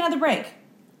we need to take another break?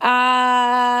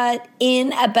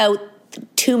 In about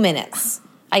 2 minutes.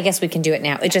 I guess we can do it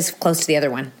now. It's just close to the other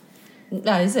one.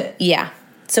 Is it? Yeah.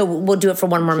 So we'll do it for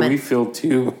one more minute. We fill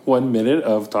 1 minute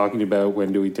of talking about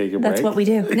when do we take a break? That's what we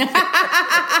do.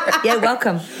 Yeah,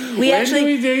 welcome. Do we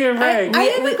take a break? I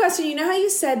have a question. You know how you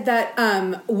said that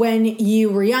when you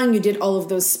were young, you did all of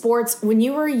those sports. When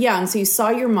you were young, so you saw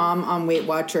your mom on Weight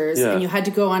Watchers, and you had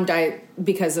to go on diet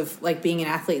because of being an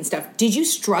athlete and stuff. Did you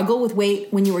struggle with weight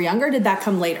when you were younger? Or did that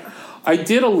come later? I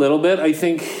did a little bit. I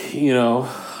think,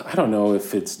 I don't know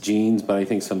if it's genes, but I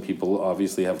think some people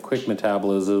obviously have quick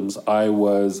metabolisms. I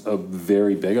was a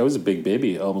big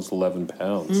baby, almost 11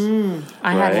 pounds.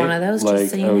 I had one of those,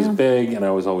 just so you know. I was big, and I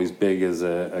was always big as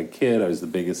a kid. I was the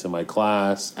biggest in my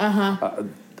class,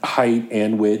 height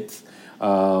and width.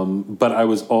 But I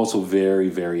was also very,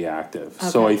 very active. Okay.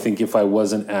 So I think if I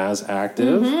wasn't as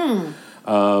active,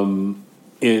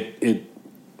 it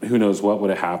who knows what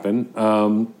would have happened.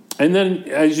 And then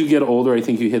as you get older, I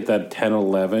think you hit that 10,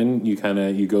 11, you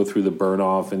go through the burn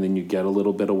off and then you get a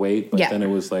little bit of weight. But then it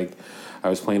was like I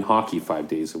was playing hockey 5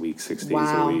 days a week, 6 days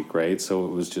a week, right? So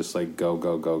it was just like go,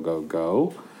 go, go, go,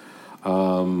 go.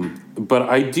 But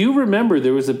I do remember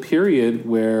there was a period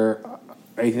where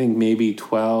I think maybe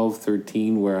 12,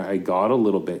 13, where I got a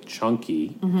little bit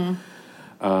chunky.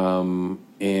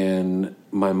 And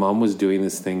my mom was doing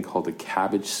this thing called the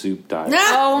cabbage soup diet.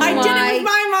 I did it with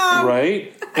my mom.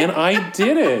 Right? And I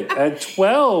did it at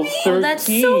 12, 13. That's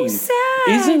so sad.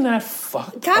 Isn't that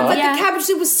fucked God, up? but the cabbage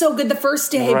soup was so good the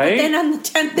first day, Right? but then on the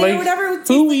 10th day or whatever, it would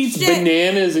who taste eats like shit.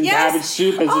 bananas and Yes. cabbage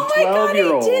soup as Oh a my God, I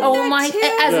 12-year-old? did Oh that my! too.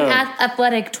 As an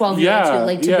athletic 12-year-old too,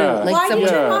 like to do, like Why did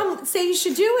someone. your mom say you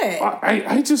should do it?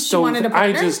 I just She wanted a don't.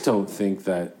 I partner? just don't think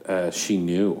that she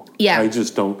knew. Yeah. I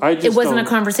just don't. It wasn't a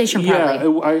conversation,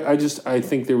 probably. Yeah, I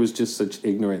think there was just such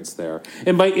ignorance there,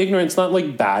 and by ignorance, not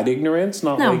like bad ignorance,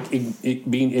 not No. like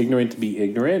being ignorant to be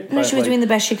ignorant. No, but she was like, doing the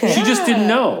best she could. She just didn't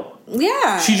know.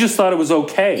 Yeah. She just thought it was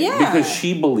okay Yeah. because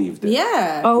she believed it.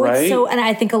 Yeah. Oh, Right? it's so, and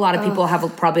I think a lot of people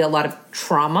have probably a lot of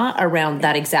trauma around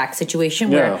that exact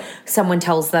situation where Yeah. someone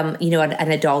tells them, you know,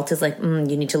 an adult is like,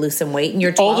 you need to lose some weight, and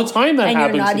you're 12, All the time that and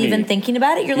happens you're not to me. even thinking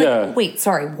about it. You're Yeah. like, wait,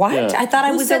 sorry, what? Yeah. I thought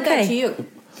I Who was said okay. that to you?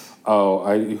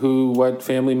 Oh, what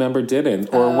family member didn't?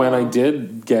 Or when I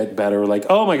did get better, like,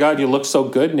 oh my God, you look so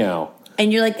good now.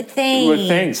 And you're like, thanks. Well,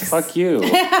 thanks. Fuck you.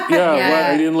 Yeah, what?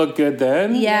 I didn't look good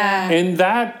then? Yeah. And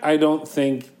that, I don't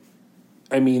think,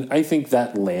 I think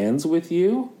that lands with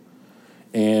you.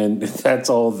 And that's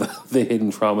all the hidden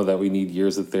trauma that we need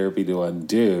years of therapy to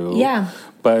undo. Yeah.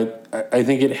 But I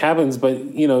think it happens,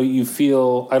 but, you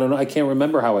feel, I don't know, I can't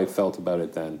remember how I felt about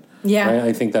it then. Yeah. Right?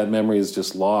 I think that memory is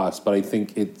just lost, but I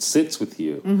think it sits with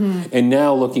you. Mm-hmm. And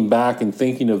now looking back and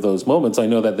thinking of those moments, I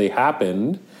know that they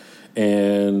happened,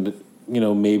 and,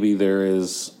 maybe there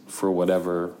is, for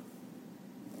whatever,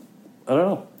 I don't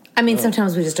know. I mean,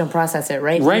 sometimes we just don't process it,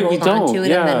 right? Right, we hold on don't. to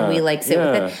it and then we sit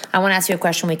with Yeah. it. I want to ask you a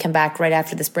question when we come back right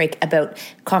after this break about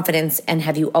confidence, and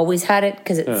have you always had it?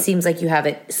 Because it seems like you have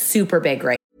it super big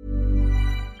right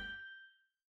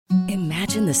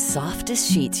Imagine the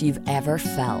softest sheets you've ever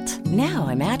felt. Now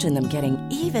imagine them getting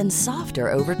even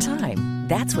softer over time.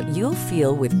 That's what you'll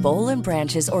feel with Boll &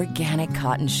 Branch's organic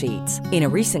cotton sheets. In a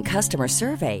recent customer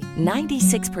survey,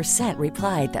 96%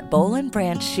 replied that Boll &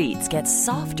 Branch sheets get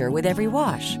softer with every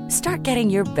wash. Start getting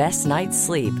your best night's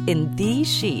sleep in these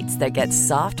sheets that get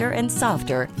softer and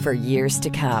softer for years to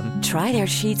come. Try their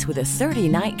sheets with a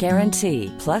 30-night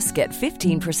guarantee. Plus, get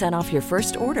 15% off your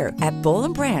first order at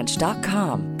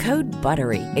bollandbranch.com. Code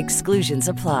BUTTERY. Exclusions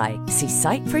apply. See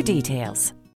site for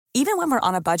details. Even when we're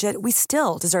on a budget, we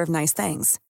still deserve nice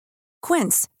things.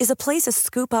 Quince is a place to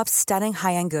scoop up stunning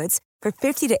high-end goods for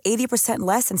 50 to 80%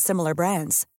 less than similar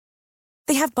brands.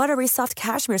 They have buttery soft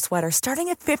cashmere sweaters starting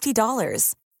at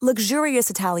 $50, luxurious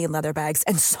Italian leather bags,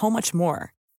 and so much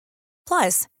more.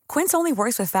 Plus, Quince only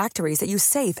works with factories that use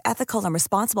safe, ethical, and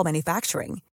responsible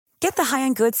manufacturing. Get the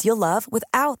high-end goods you'll love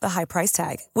without the high price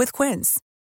tag with Quince.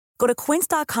 Go to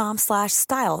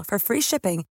quince.com/style for free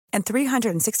shipping and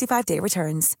 365-day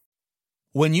returns.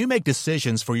 When you make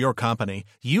decisions for your company,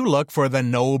 you look for the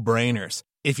no-brainers.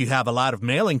 If you have a lot of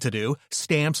mailing to do,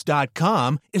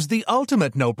 Stamps.com is the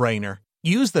ultimate no-brainer.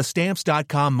 Use the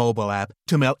Stamps.com mobile app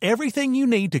to mail everything you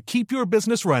need to keep your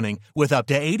business running with up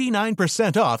to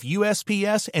 89% off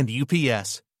USPS and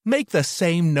UPS. Make the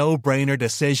same no-brainer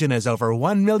decision as over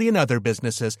 1 million other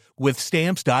businesses with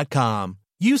Stamps.com.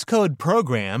 Use code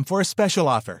PROGRAM for a special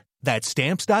offer. That's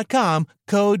Stamps.com,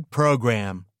 code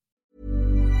PROGRAM.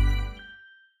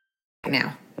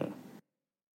 now.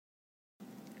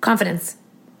 Confidence.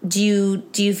 Do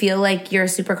you feel like you're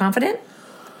super confident?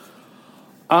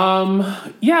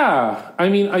 Yeah. I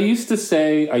mean, I used to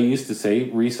say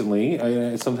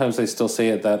recently, sometimes I still say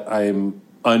it, that I'm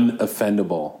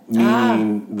unoffendable,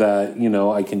 meaning that,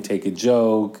 I can take a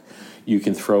joke, you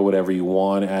can throw whatever you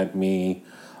want at me.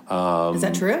 Is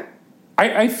that true?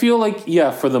 I feel like,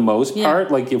 for the most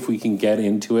part, like if we can get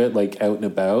into it, like out and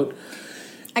about.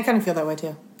 I kind of feel that way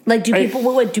too. Like,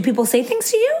 do people say things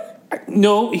to you?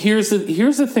 No, here's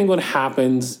the thing. What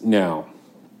happens now?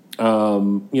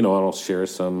 I'll share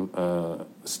some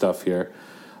stuff here.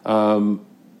 I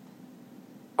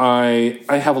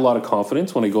have a lot of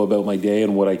confidence when I go about my day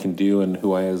and what I can do and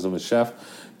who I am as a chef.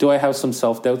 Do I have some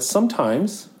self-doubt?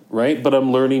 Sometimes, right? But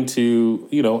I'm learning to,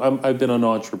 I've been an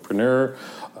entrepreneur.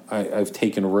 I've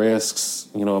taken risks.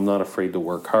 I'm not afraid to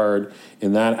work hard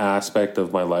in that aspect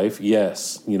of my life.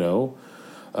 Yes,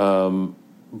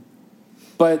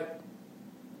 but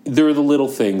there are the little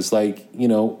things like,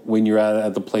 when you're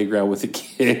at the playground with the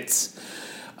kids,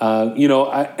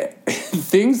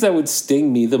 things that would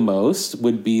sting me the most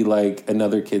would be like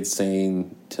another kid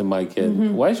saying to my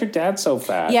kid, "Why is your dad so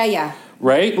fat?" Yeah.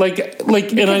 Right? Like,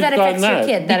 because and I've that gotten affects your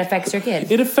kid. That affects your kid.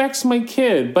 It affects my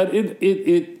kid, but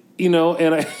it and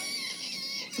I.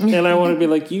 And I want to be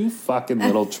like, you fucking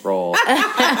little troll.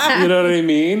 You know what I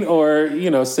mean? Or,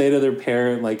 say to their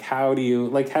parent, like, how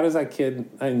does that kid,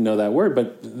 I didn't know that word,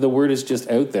 but the word is just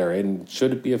out there. And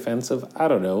should it be offensive? I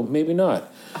don't know. Maybe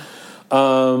not.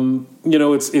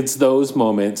 It's those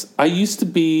moments. I used to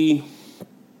be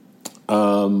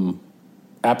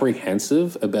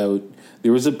apprehensive about,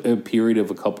 there was a period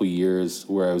of a couple years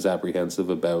where I was apprehensive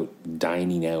about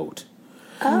dining out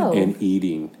and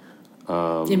eating.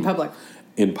 In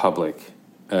public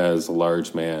as a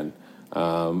large man.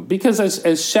 Because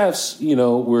as chefs,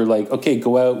 we're like, okay,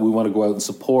 go out. We want to go out and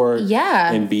support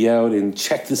and be out and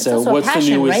check this out. What's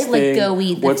passion, the newest thing? Like, go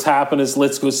eat. What's happening is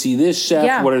let's go see this chef.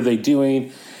 Yeah. What are they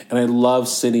doing? And I love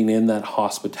sitting in that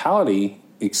hospitality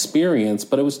experience,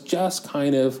 but it was just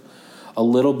kind of a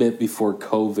little bit before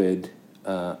COVID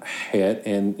hit.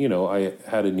 And, I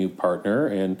had a new partner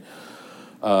and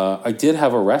I did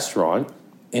have a restaurant.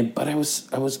 But I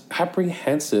was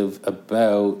apprehensive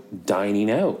about dining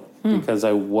out because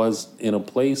I was in a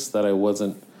place that I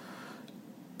wasn't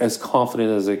as confident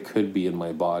as I could be in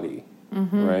my body,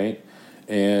 right?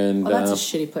 And that's a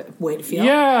shitty way to feel.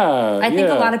 Yeah, I think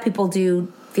a lot of people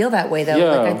do feel that way, though.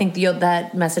 Yeah. Like I think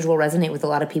that message will resonate with a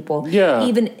lot of people. Yeah,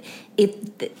 even if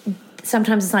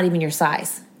sometimes it's not even your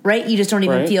size, right? You just don't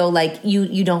even feel like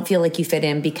you don't feel like you fit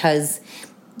in because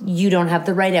you don't have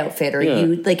the right outfit, or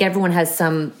you like everyone has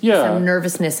some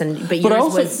nervousness, but yours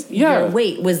also, was your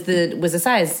weight was the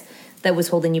size that was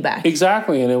holding you back.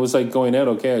 Exactly, and it was like going out.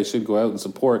 Okay, I should go out and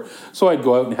support. So I'd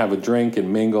go out and have a drink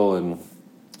and mingle and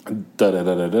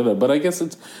da-da-da-da-da-da. But I guess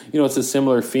it's, it's a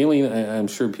similar feeling I'm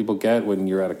sure people get when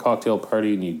you're at a cocktail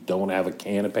party and you don't have a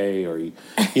canapé, or you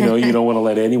don't want to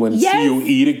let anyone see you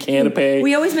eat a canapé.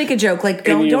 We always make a joke like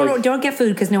don't get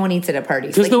food because no one eats it at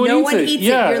parties. Like, no one eats it.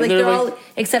 You're like they're all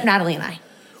except Natalie and I.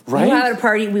 Right? We'll have a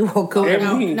party. We will go.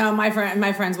 No, my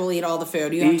friends will eat all the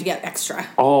food. You have to get extra.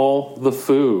 All the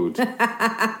food.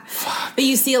 But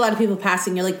you see a lot of people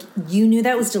passing. You're like, you knew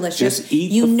that was delicious. Just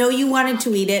eat. You wanted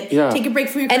to eat it. Yeah. Take a break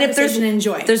from your conversation and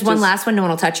enjoy. There's one last one. No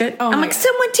one will touch it. I'm like,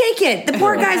 someone take it. The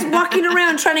poor guy's walking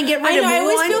around trying to get rid of one. I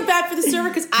always feel bad for the server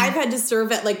because I've had to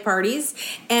serve at like parties,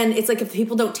 and it's like if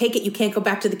people don't take it, you can't go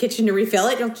back to the kitchen to refill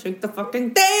it. You'll take the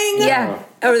fucking thing. Yeah.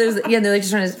 Or they're like just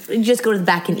trying to just go to the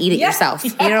back and eat it yourself. You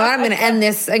know what? I'm going to end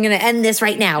this. I'm going to end this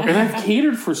right now. And I've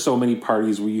catered for so many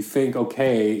parties where you think,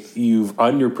 okay, you've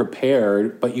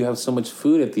underprepared, but you have so much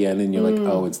food at the end, and you're like,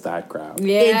 oh, it's that crowd.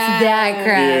 Yeah. It's that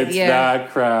crowd. It's that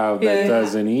crowd that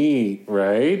doesn't eat,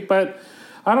 right? But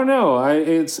I don't know.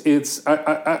 I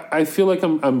feel like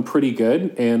I'm pretty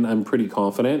good and I'm pretty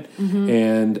confident,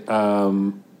 and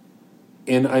I'm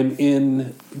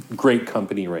in great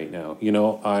company right now.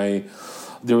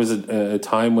 There was a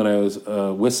time when I was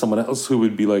with someone else who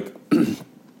would be like,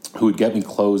 who would get me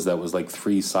clothes that was like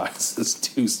 3 sizes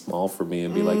too small for me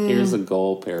and be like, here's a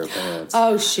gold pair of pants.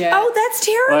 Oh, shit. Oh, that's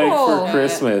terrible. Like for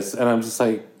Christmas. And I'm just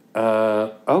like,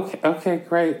 okay,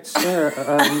 great, sure.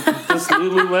 This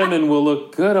Lululemon will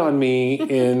look good on me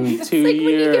in 2 years. When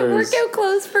you get workout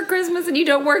clothes for Christmas and you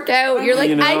don't work out. You're like,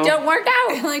 I don't work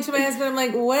out. I'm like to my husband, I'm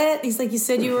like, what? He's like, you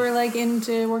said you were like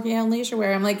into working out in leisure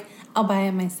wear. I'm like, I'll buy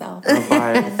it myself. I'll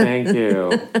buy it. Thank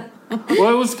you.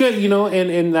 Well, it was good,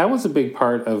 and that was a big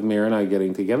part of Mary and I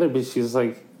getting together. But she's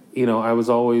like, I was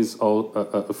always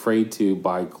afraid to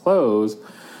buy clothes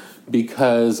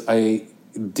because I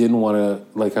didn't want to.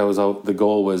 Like, the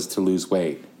goal was to lose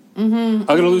weight. I'm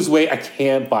going to lose weight. I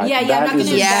can't buy it. That is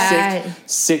a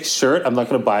sick shirt. I'm not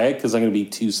going to buy it because I'm going to be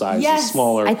 2 sizes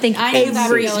smaller. I think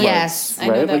every right?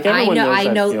 Like everyone knows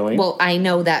that feeling. Well, I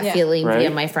know that feeling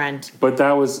via my friend. But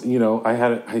that was,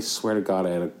 I swear to God,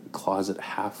 I had a closet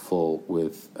half full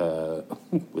with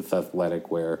athletic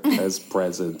wear as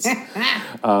presents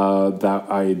that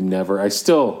I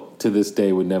still to this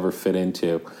day would never fit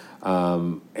into.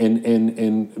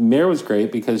 And Mare was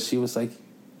great because she was like,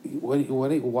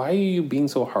 why are you being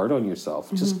so hard on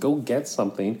yourself? Just go get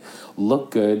something,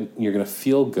 look good, you're going to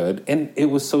feel good. And it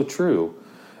was so true.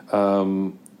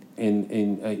 And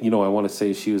I want to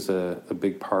say she was a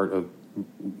big part of,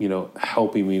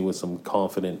 helping me with some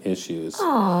confident issues.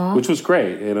 Aww. Which was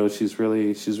great. She's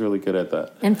really good at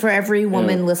that. And for every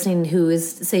woman listening who is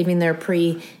saving their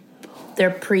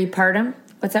prepartum,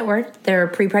 what's that word? Their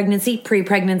pre-pregnancy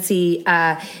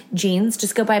jeans.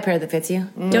 Just go buy a pair that fits you.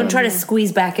 Don't try to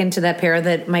squeeze back into that pair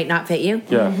that might not fit you.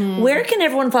 Yeah. Where can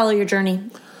everyone follow your journey?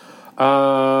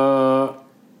 Well,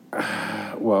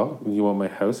 you want my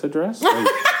house address?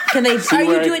 Can they?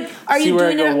 Are you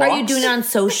doing it on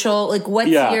social? Like, what's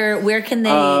where can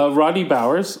they? Rodney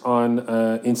Bowers on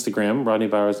Instagram. Rodney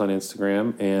Bowers on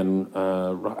Instagram, and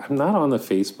I'm not on the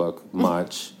Facebook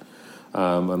much.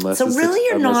 Unless so really,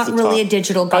 you're not really a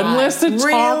digital guy. Unless to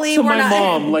talk to my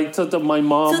mom, like to my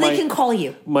mom. So they can call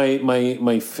you.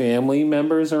 My family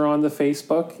members are on the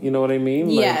Facebook. You know what I mean?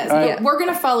 Yes, but we're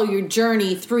gonna follow your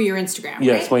journey through your Instagram.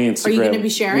 Yes, right? my Instagram. Are you gonna be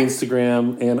sharing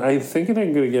Instagram? And I'm thinking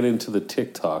I'm gonna get into the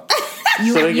TikTok.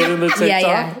 Should I get into TikTok?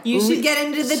 Yeah. You should get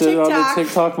into the TikTok. On the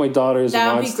TikTok, my daughter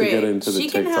wants to get into the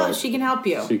TikTok. She can help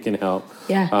you. She can help.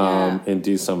 Yeah. And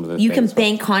do some of the You things. can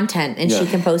bank content and she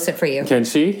can post it for you. Can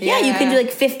she? Yeah, you can do like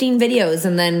 15 videos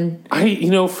and then...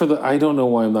 I don't know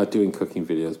why I'm not doing cooking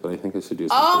videos, but I think I should do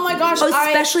some Oh my gosh.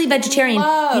 especially vegetarian.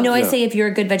 I say if you're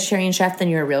a good vegetarian chef, then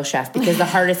you're a real chef because the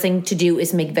hardest thing to do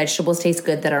is make vegetables taste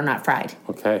good that are not fried.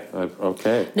 Okay.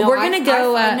 No, we're going to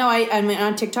go... I mean,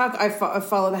 on TikTok, I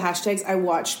follow the hashtags. I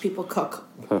watch people cook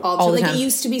all the time. Like, it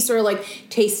used to be sort of like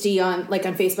tasty on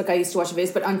Facebook. I used to watch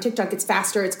videos, but on TikTok, it's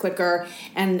faster, it's quicker,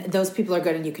 and those people are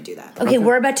good, and you could do that. Okay,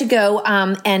 we're about to go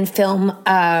and film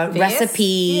a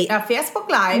recipe. Facebook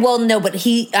Live. Well, no, but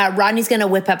Rodney's going to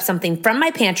whip up something from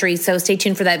my pantry, so stay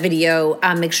tuned for that video.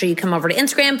 Make sure you come over to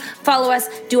Instagram, follow us,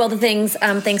 do all the things.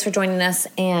 Thanks for joining us,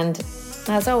 and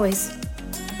as always,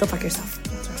 go fuck yourself.